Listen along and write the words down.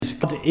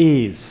God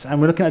is.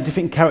 And we're looking at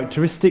different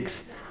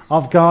characteristics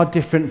of God,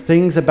 different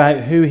things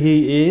about who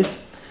he is.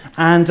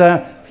 And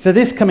for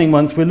this coming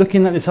month, we're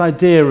looking at this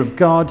idea of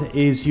God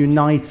is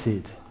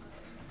united.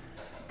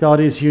 God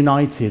is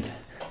united.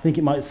 I think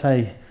it might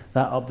say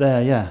that up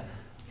there, yeah.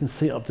 You can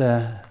see it up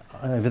there,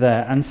 over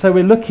there. And so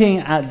we're looking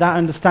at that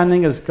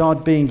understanding as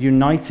God being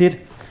united.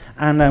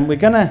 And we're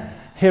going to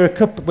hear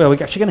we're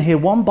actually going to hear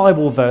one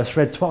Bible verse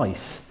read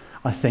twice,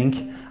 I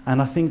think.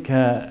 And I think,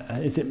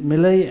 is it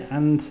Millie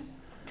and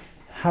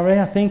Harry,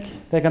 I think?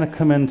 They're going to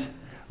come and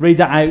read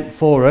that out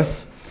for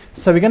us.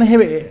 So we're going to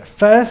hear it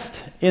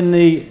first in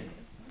the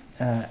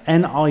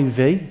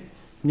NIV,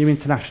 New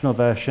International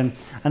Version,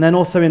 and then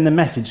also in the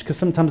Message, because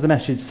sometimes the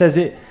Message says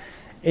it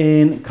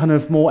in kind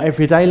of more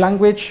everyday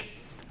language,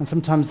 and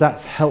sometimes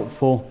that's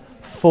helpful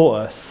for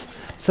us.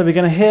 So we're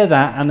going to hear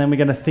that, and then we're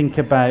going to think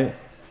about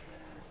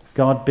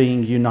God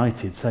being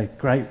united. So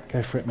great,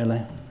 go for it,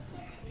 Millie.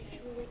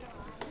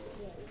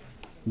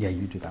 Yeah,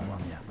 you do that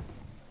one,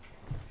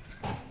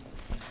 yeah.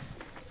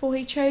 For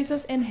he chose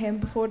us in him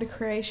before the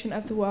creation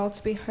of the world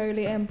to be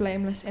holy and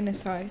blameless in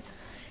his sight.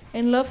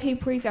 In love he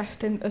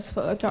predestined us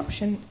for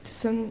adoption to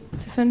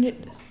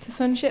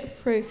sonship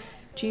through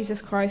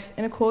Jesus Christ,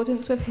 in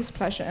accordance with his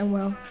pleasure and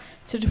will,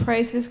 to the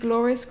praise of his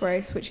glorious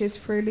grace, which is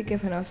freely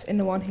given us in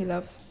the one he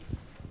loves.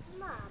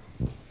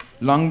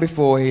 Long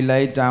before he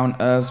laid down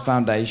earth's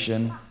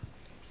foundation,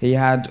 he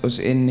had us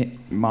in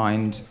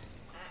mind,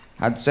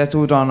 had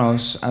settled on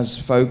us as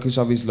focus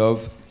of his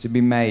love, to be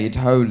made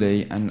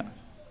holy and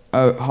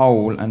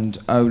whole and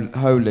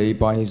holy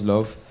by his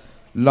love.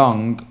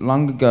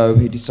 Long ago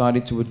he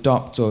decided to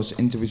adopt us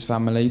into his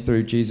family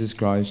through Jesus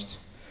Christ.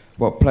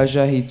 What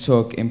pleasure he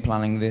took in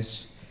planning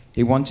this.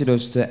 He wanted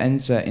us to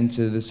enter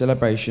into the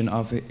celebration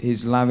of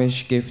his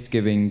lavish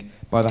gift-giving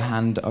by the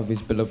hand of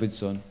his beloved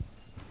Son.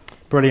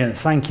 Brilliant,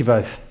 thank you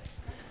both.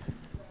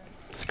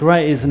 It's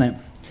great, isn't it?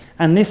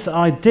 And this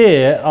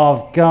idea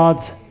of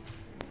God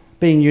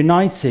being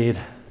united,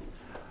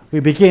 we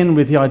begin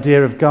with the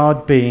idea of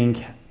God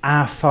being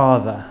our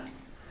Father.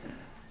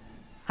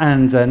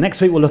 And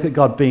next week we'll look at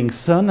God being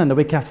Son, and the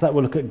week after that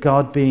we'll look at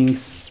God being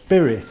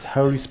Spirit,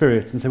 Holy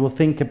Spirit. And so we'll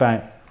think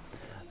about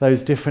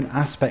those different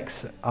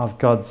aspects of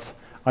God's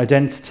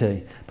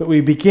identity. But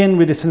we begin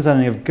with this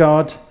understanding of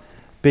God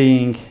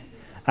being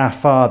our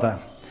Father.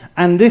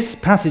 And this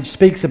passage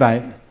speaks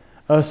about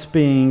us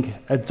being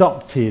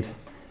adopted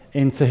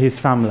into his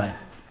family.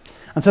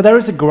 And so there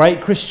is a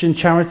great Christian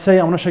charity.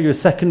 I want to show you a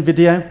second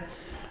video.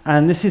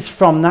 And this is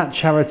from that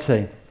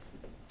charity.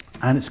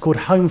 And it's called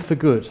Home for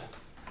Good.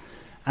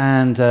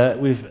 And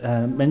we've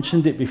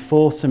mentioned it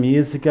before some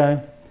years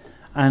ago.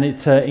 And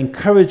it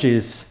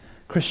encourages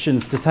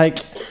Christians to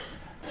take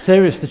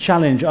serious the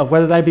challenge of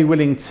whether they be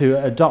willing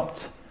to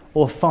adopt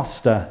or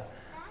foster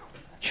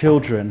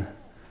children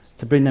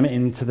to bring them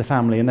into the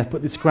family. And they've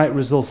put this great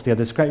resource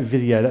together, this great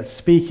video that's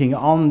speaking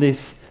on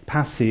this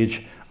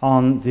passage,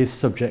 on this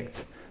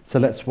subject. So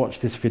let's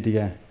watch this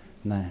video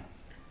now.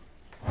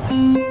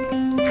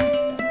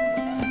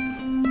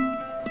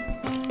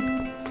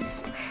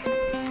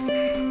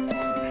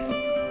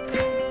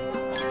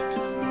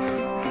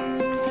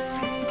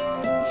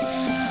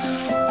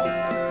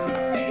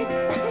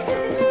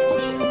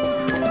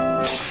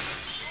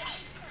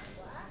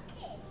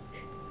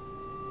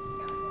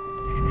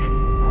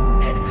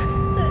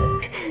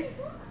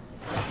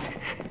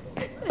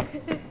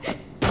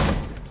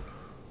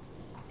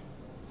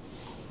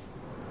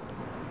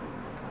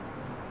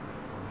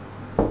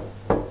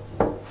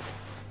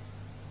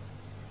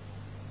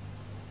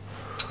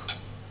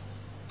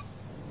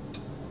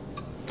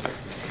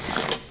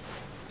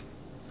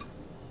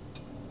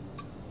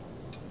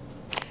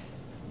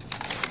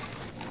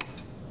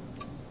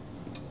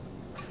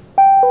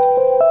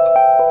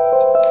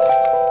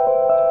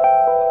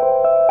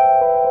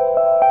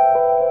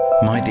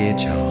 My dear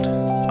child,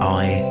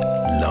 I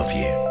love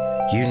you.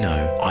 You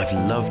know I've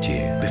loved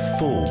you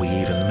before we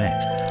even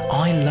met.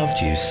 I loved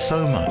you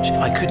so much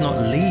I could not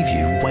leave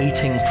you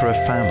waiting for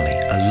a family,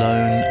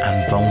 alone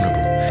and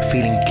vulnerable,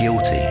 feeling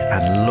guilty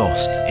and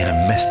lost in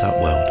a messed up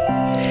world.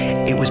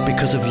 It was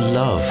because of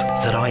love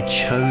that I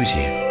chose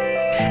you.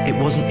 It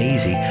wasn't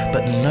easy,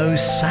 but no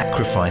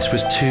sacrifice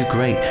was too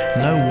great,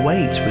 no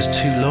wait was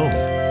too long,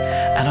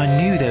 and I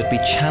knew there would be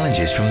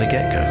challenges from the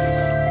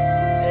get-go.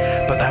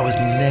 But that was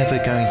never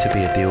going to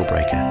be a deal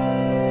breaker,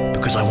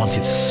 because I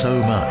wanted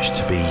so much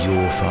to be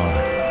your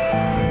father.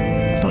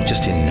 Not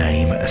just in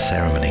name at a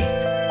ceremony,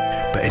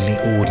 but in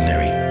the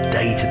ordinary,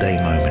 day-to-day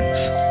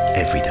moments,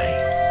 every day.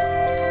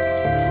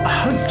 I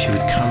hoped you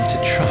would come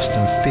to trust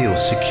and feel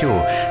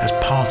secure as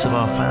part of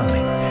our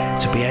family,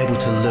 to be able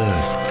to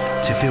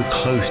learn, to feel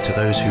close to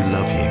those who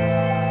love you.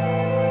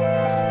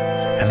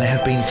 And there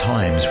have been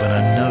times when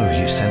I know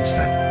you've sensed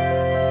that.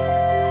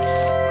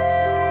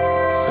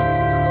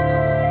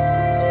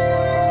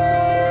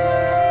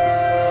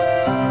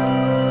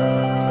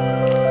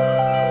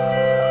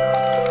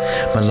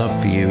 My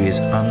love for you is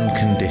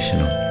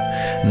unconditional.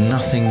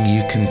 Nothing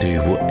you can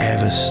do will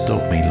ever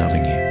stop me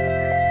loving you.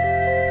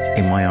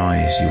 In my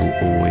eyes, you will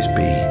always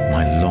be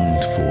my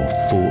longed for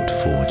fought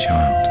for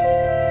child,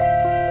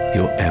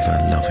 your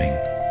ever-loving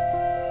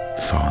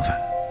Father,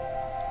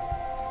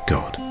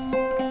 God.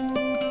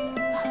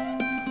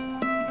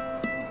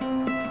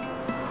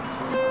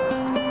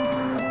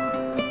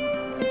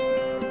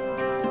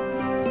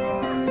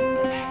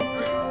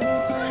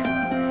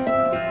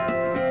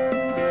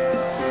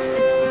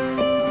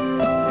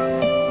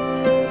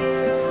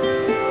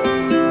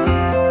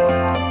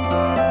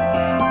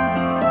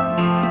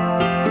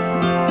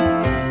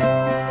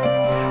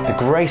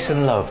 Grace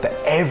and love that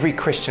every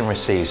Christian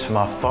receives from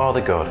our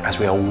Father God as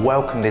we are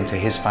welcomed into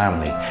His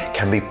family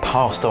can be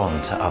passed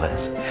on to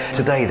others.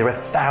 Today, there are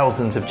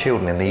thousands of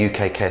children in the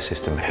UK care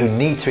system who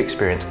need to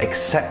experience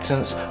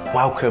acceptance,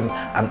 welcome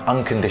and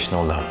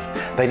unconditional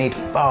love. They need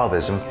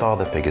fathers and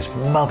father figures,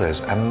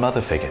 mothers and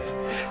mother figures.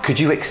 Could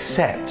you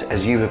accept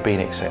as you have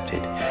been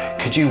accepted?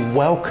 Could you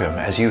welcome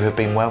as you have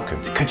been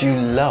welcomed? Could you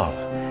love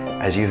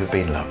as you have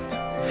been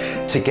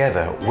loved?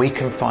 Together, we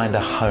can find a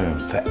home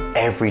for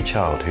every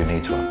child who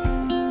needs one.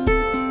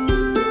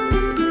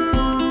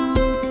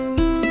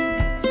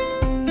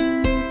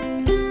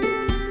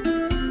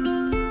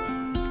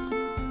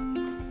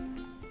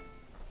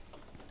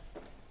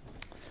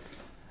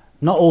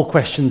 Not all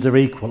questions are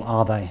equal,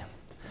 are they?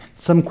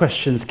 Some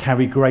questions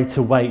carry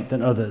greater weight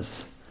than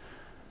others.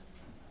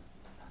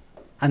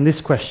 And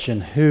this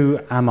question, who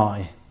am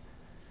I,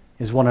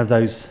 is one of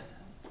those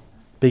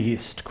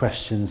biggest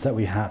questions that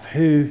we have.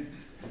 Who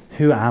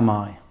am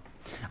I?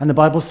 And the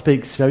Bible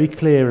speaks very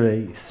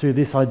clearly through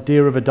this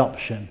idea of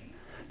adoption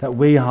that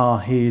we are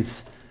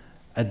His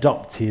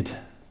adopted,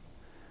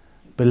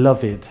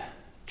 beloved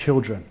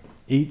children,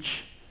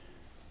 each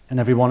and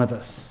every one of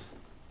us.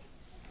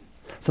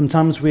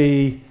 Sometimes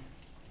we,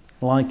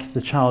 like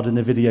the child in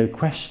the video,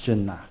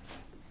 question that.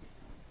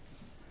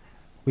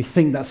 We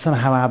think that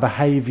somehow our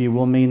behaviour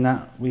will mean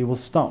that we will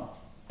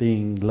stop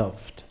being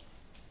loved.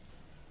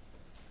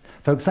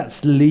 Folks,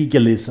 that's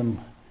legalism.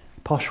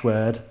 Posh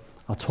word.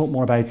 I'll talk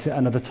more about it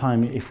another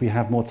time if we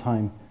have more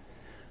time.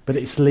 But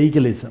it's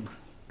legalism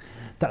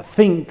that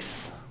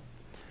thinks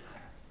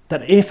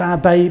that if our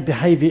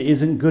behaviour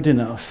isn't good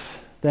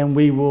enough, then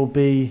we will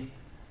be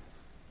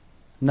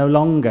no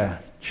longer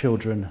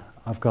children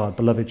of God,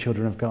 beloved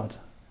children of God.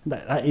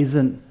 That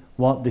isn't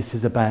what this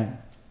is about.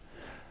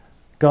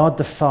 God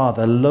the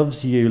Father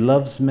loves you,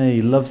 loves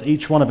me, loves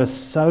each one of us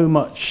so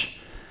much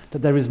that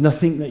there is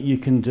nothing that you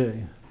can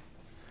do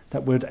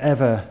that would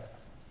ever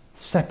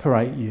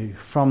separate you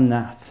from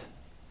that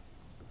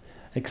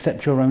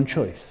except your own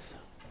choice.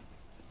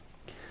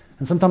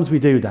 And sometimes we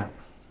do that,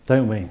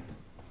 don't we?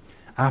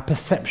 Our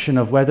perception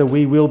of whether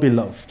we will be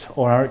loved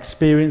or our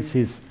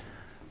experiences,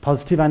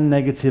 positive and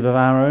negative, of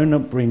our own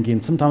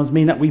upbringing sometimes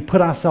mean that we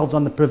put ourselves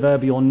on the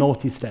proverbial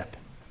naughty step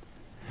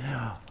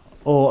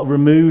or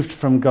removed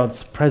from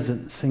God's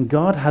presence. And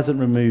God hasn't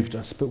removed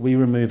us, but we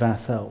remove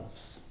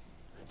ourselves.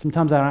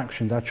 Sometimes our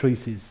actions, our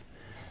choices,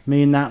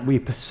 mean that we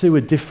pursue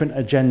a different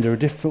agenda, a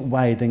different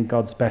way than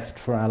God's best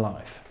for our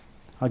life.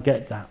 I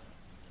get that.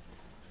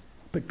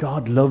 But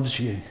God loves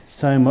you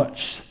so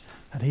much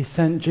that He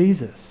sent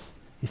Jesus.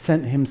 He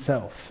sent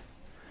Himself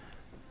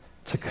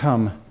to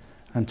come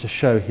and to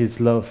show His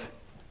love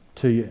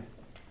to you.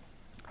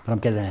 But I'm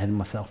getting ahead of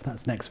myself.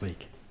 That's next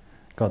week.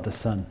 God the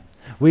Son.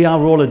 We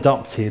are all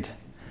adopted.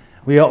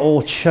 We are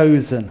all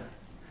chosen.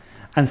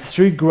 And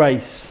through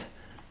grace,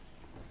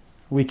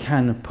 we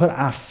can put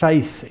our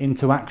faith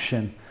into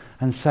action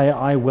and say,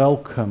 I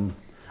welcome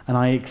and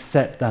I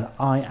accept that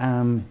I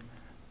am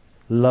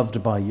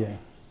loved by you.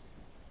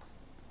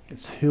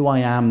 It's who I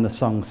am, the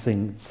song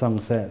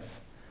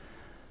says.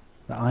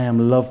 That I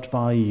am loved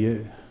by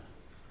you.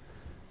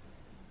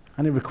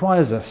 And it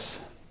requires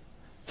us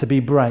to be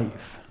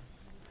brave.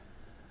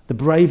 The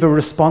braver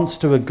response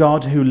to a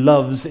God who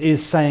loves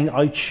is saying,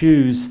 I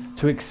choose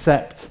to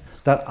accept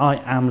that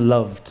I am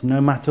loved, no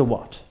matter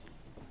what.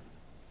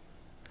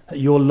 That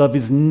your love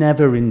is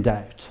never in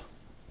doubt.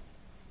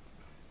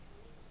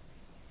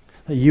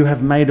 That you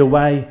have made a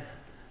way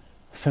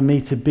for me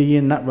to be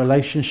in that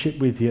relationship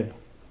with you.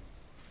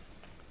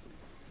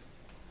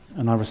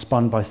 And I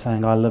respond by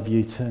saying, I love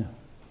you too.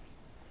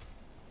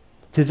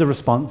 It is a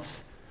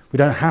response. We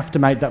don't have to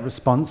make that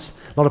response.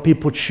 A lot of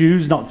people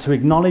choose not to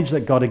acknowledge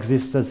that God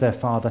exists as their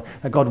Father,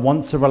 that God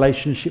wants a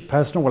relationship,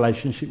 personal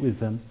relationship with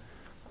them.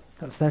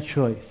 That's their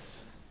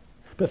choice.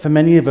 But for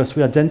many of us,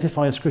 we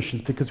identify as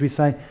Christians because we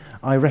say,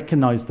 I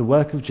recognize the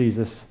work of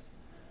Jesus.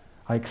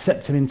 I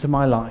accept Him into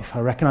my life. I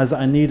recognize that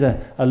I need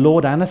a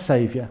Lord and a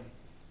Savior.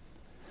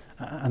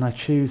 And I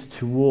choose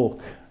to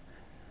walk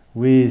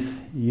with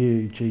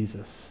you,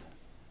 Jesus,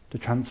 to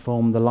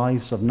transform the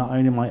lives of not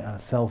only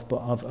myself, but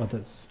of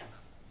others.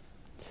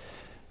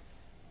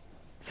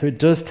 So it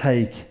does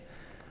take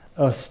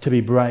us to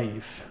be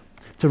brave,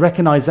 to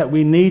recognize that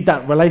we need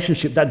that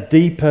relationship, that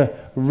deeper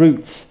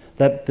roots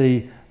that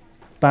the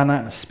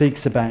banner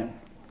speaks about.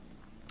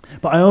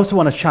 But I also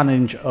want to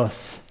challenge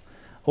us,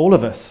 all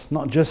of us,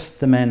 not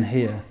just the men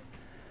here,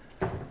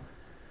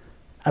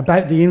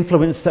 about the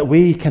influence that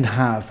we can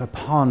have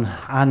upon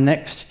our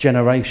next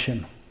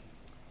generation.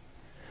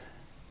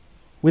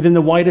 Within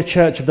the wider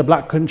church of the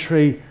Black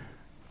Country,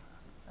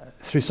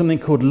 through something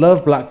called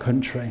Love Black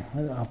Country,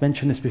 I've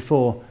mentioned this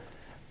before,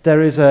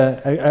 there is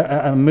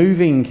a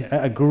moving,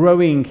 a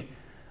growing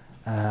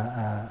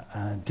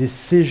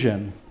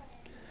decision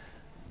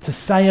to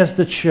say as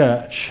the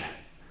church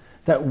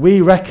that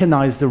we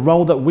recognize the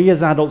role that we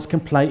as adults can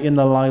play in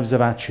the lives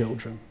of our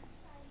children.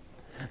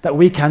 That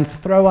we can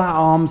throw our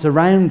arms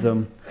around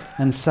them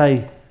and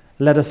say,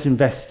 let us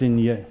invest in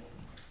you.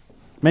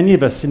 Many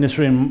of us in this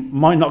room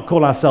might not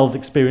call ourselves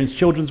experienced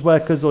children's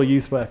workers or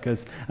youth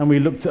workers, and we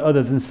look to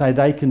others and say,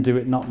 they can do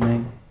it, not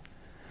me.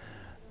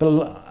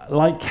 But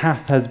like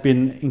Kath has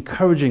been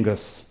encouraging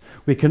us,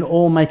 we can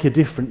all make a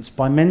difference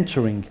by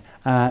mentoring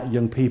our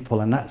young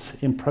people, and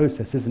that's in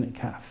process, isn't it,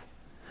 Kath?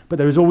 But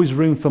there is always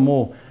room for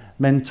more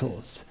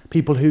mentors,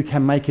 people who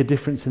can make a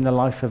difference in the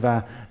life of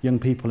our young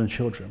people and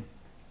children.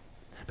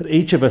 But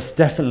each of us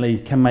definitely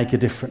can make a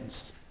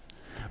difference.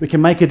 We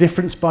can make a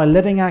difference by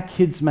letting our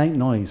kids make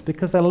noise,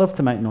 because they love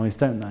to make noise,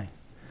 don't they?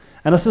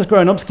 And us as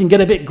grown-ups can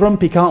get a bit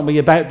grumpy, can't we,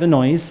 about the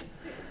noise?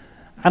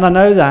 And I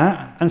know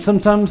that. And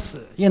sometimes,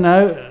 we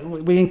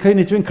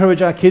need to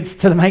encourage our kids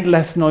to make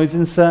less noise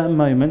in certain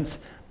moments,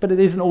 but it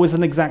isn't always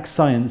an exact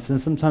science, and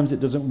sometimes it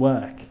doesn't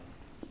work.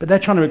 But they're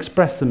trying to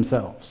express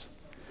themselves.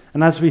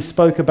 And as we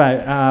spoke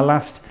about our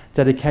last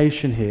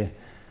dedication here,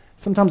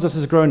 sometimes us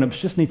as grown-ups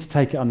just need to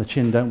take it on the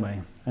chin, don't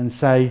we? And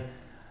say,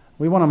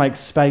 we want to make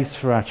space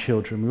for our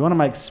children. We want to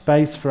make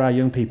space for our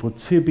young people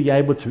to be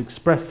able to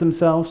express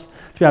themselves,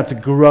 to be able to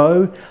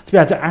grow, to be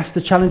able to ask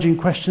the challenging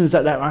questions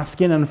that they're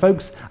asking. And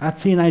folks, our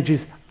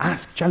teenagers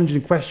ask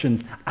challenging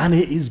questions, and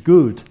it is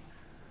good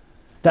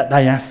that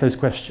they ask those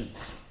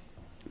questions,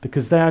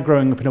 because they are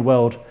growing up in a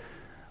world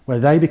where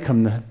they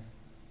become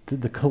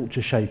the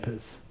culture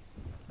shapers.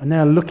 And they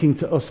are looking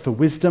to us for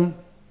wisdom,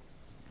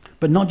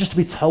 but not just to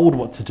be told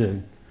what to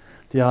do.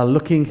 They are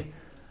looking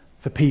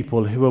for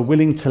people who are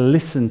willing to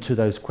listen to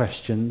those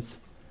questions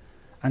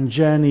and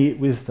journey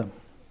with them.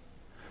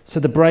 So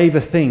the braver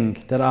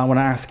thing that I want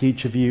to ask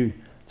each of you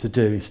to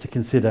do is to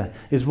consider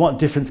is, what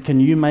difference can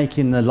you make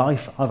in the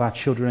life of our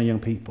children and young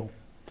people?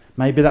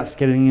 Maybe that's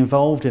getting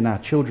involved in our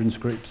children's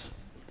groups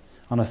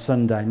on a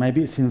Sunday.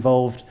 Maybe it's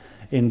involved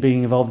in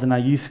being involved in our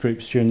youth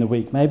groups during the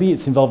week. Maybe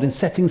it's involved in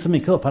setting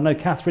something up. I know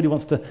Kath really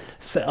wants to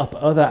set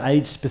up other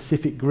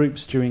age-specific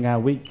groups during our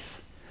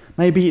weeks.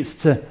 Maybe it's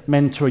to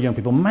mentor young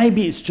people.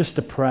 Maybe it's just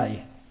to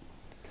pray.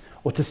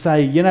 Or to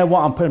say, you know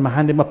what, I'm putting my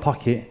hand in my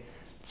pocket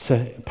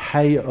to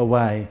pay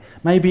away.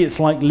 Maybe it's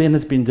like Lynn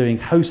has been doing,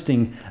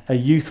 hosting a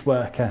youth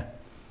worker.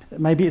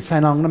 Maybe it's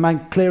saying, I'm going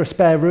to clear a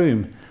spare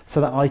room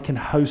so that I can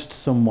host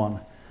someone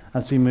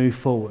as we move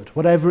forward.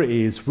 Whatever it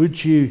is,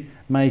 would you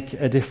make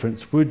a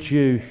difference? Would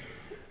you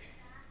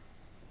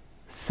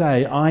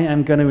say, I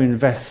am going to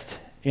invest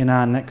in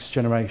our next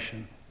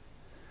generation?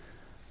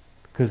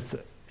 Because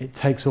it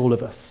takes all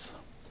of us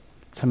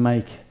to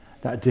make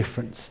that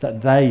difference,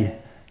 that they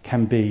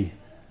can be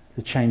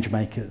the change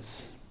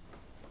makers.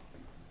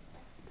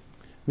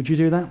 Would you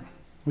do that?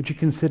 Would you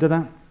consider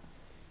that?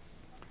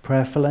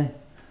 Prayerfully,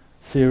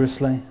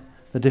 seriously,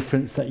 the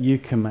difference that you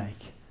can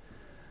make,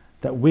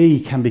 that we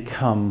can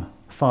become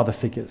father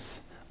figures,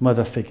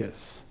 mother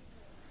figures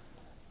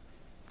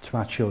to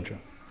our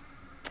children.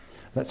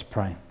 Let's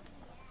pray.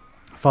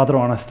 Father,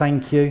 I want to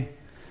thank you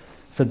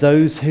for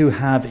those who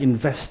have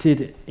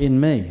invested in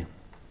me,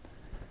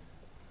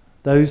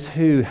 those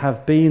who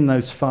have been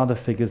those father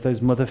figures,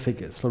 those mother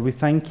figures. Lord, we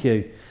thank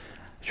you.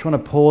 I just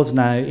want to pause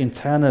now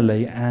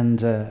internally,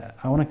 and I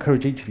want to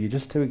encourage each of you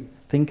just to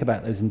think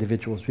about those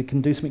individuals. We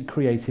can do something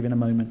creative in a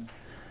moment,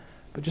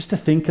 but just to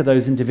think of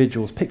those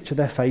individuals, picture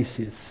their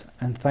faces,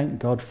 and thank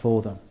God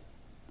for them.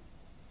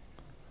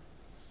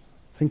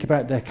 Think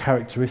about their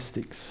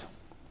characteristics.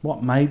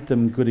 What made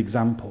them good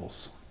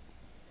examples?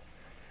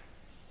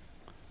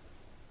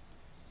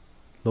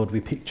 Lord,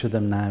 we picture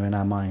them now in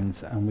our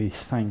minds, and we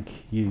thank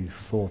you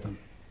for them.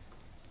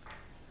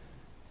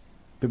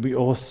 But we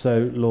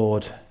also,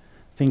 Lord,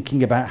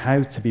 thinking about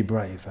how to be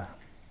braver,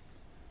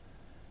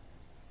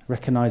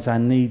 recognize our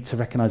need to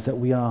recognize that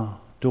we are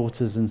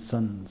daughters and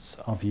sons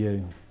of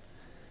you.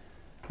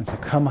 And so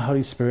come,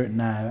 Holy Spirit,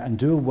 now and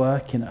do a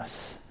work in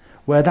us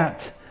where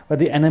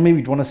the enemy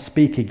would want to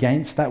speak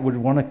against, that would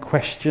want to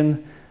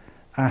question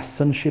our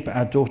sonship,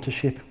 our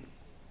daughtership,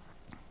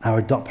 our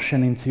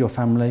adoption into your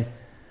family.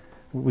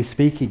 We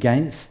speak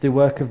against the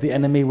work of the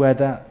enemy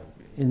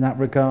in that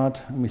regard,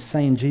 and we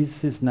say in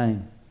Jesus'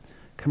 name,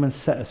 come and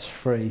set us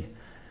free.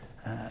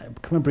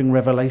 Come and bring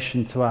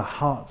revelation to our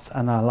hearts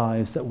and our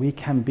lives, that we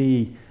can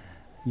be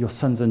your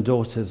sons and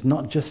daughters,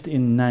 not just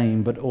in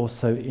name, but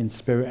also in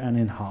spirit and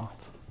in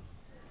heart.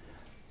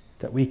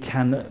 That we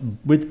can,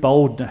 with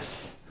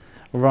boldness,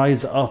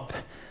 rise up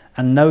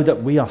and know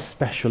that we are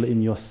special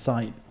in your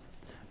sight,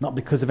 not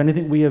because of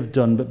anything we have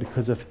done, but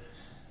because of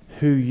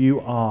who you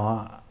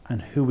are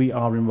and who we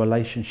are in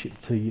relationship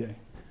to you.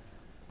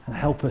 And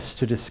help us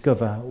to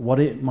discover what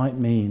it might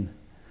mean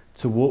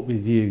to walk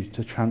with you,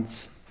 to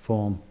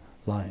transform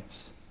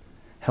lives.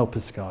 Help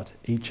us, God,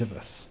 each of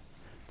us,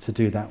 to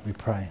do that, we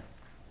pray.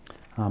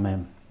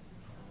 Amen.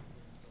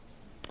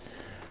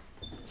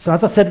 So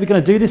as I said, we're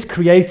going to do this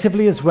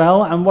creatively as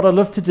well, and what I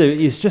love to do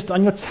is just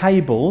on your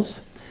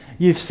tables,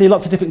 you see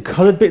lots of different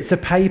coloured bits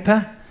of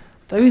paper.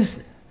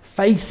 Those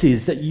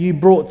faces that you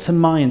brought to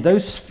mind,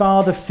 those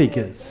father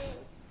figures,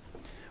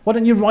 why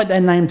don't you write their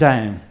name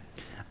down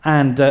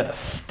and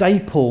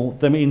staple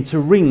them into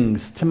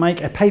rings to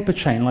make a paper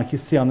chain like you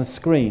see on the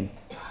screen.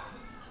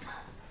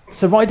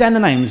 So write down the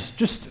names,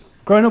 just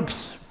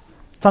grown-ups,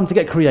 it's time to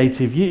get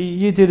creative.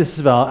 You do this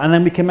as well, and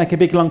then we can make a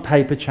big long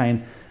paper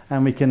chain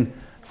and we can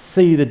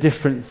see the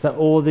difference that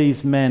all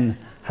these men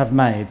have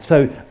made.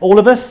 So all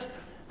of us,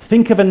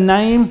 think of a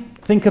name,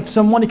 think of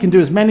someone. You can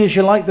do as many as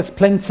you like, there's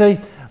plenty.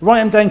 Write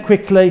them down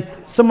quickly.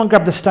 Someone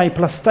grab the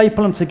stapler,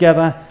 staple them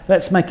together.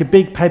 Let's make a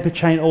big paper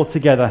chain all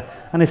together.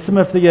 And if some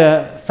of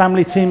the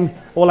family team,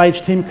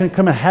 all-age team can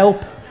come and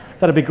help,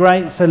 that'd be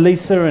great. So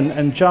Lisa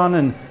and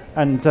John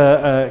and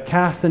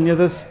Kath and the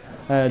others.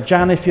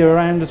 Jan, if you're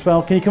around as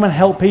well. Can you come and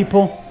help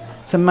people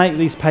to make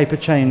these paper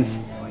chains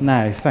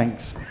now?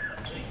 Thanks.